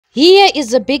Here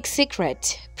is a big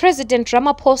secret. President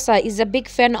Ramaphosa is a big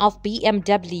fan of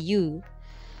BMW.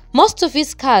 Most of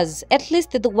his cars, at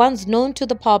least the ones known to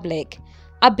the public,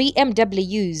 are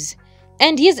BMWs,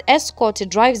 and his escort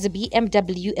drives a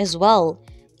BMW as well,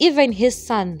 even his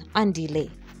son Andile.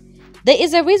 There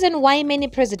is a reason why many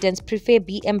presidents prefer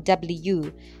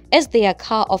BMW as their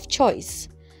car of choice.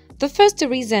 The first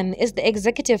reason is the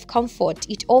executive comfort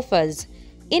it offers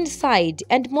inside,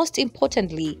 and most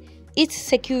importantly, its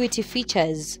security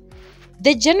features.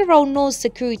 The general knows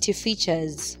security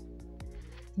features.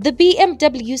 The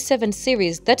BMW 7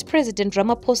 Series that President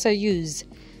Ramaphosa used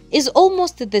is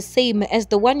almost the same as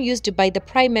the one used by the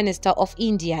Prime Minister of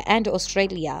India and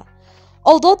Australia.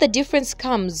 Although the difference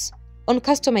comes on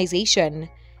customization,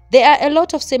 there are a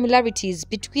lot of similarities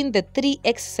between the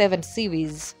 3X7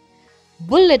 series.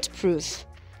 Bulletproof.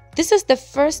 This is the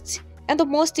first and the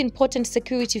most important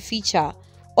security feature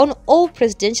on all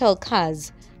presidential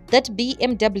cars that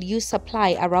BMW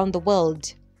supply around the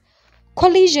world.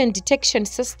 Collision detection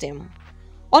system.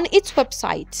 On its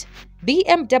website,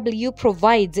 BMW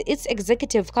provides its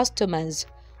executive customers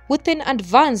with an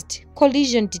advanced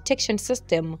collision detection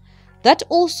system that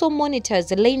also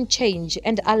monitors lane change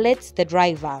and alerts the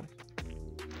driver.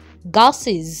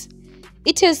 Gases.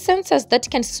 It has sensors that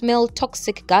can smell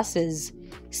toxic gases,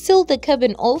 seal the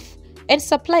cabin off, and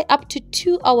supply up to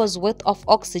 2 hours worth of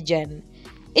oxygen.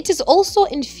 It is also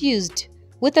infused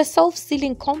with a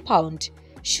self-sealing compound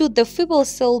should the fuel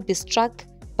cell be struck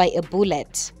by a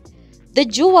bullet. The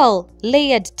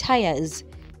dual-layered tires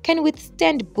can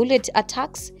withstand bullet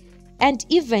attacks and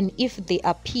even if they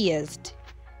are pierced.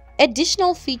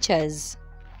 Additional features.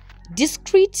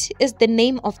 Discreet is the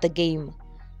name of the game.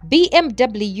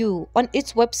 BMW on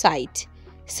its website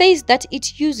says that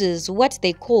it uses what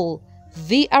they call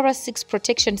VR6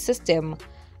 protection system,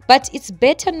 but it's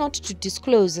better not to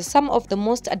disclose some of the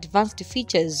most advanced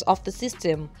features of the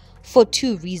system for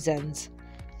two reasons.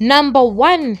 Number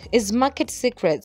one is market secrets.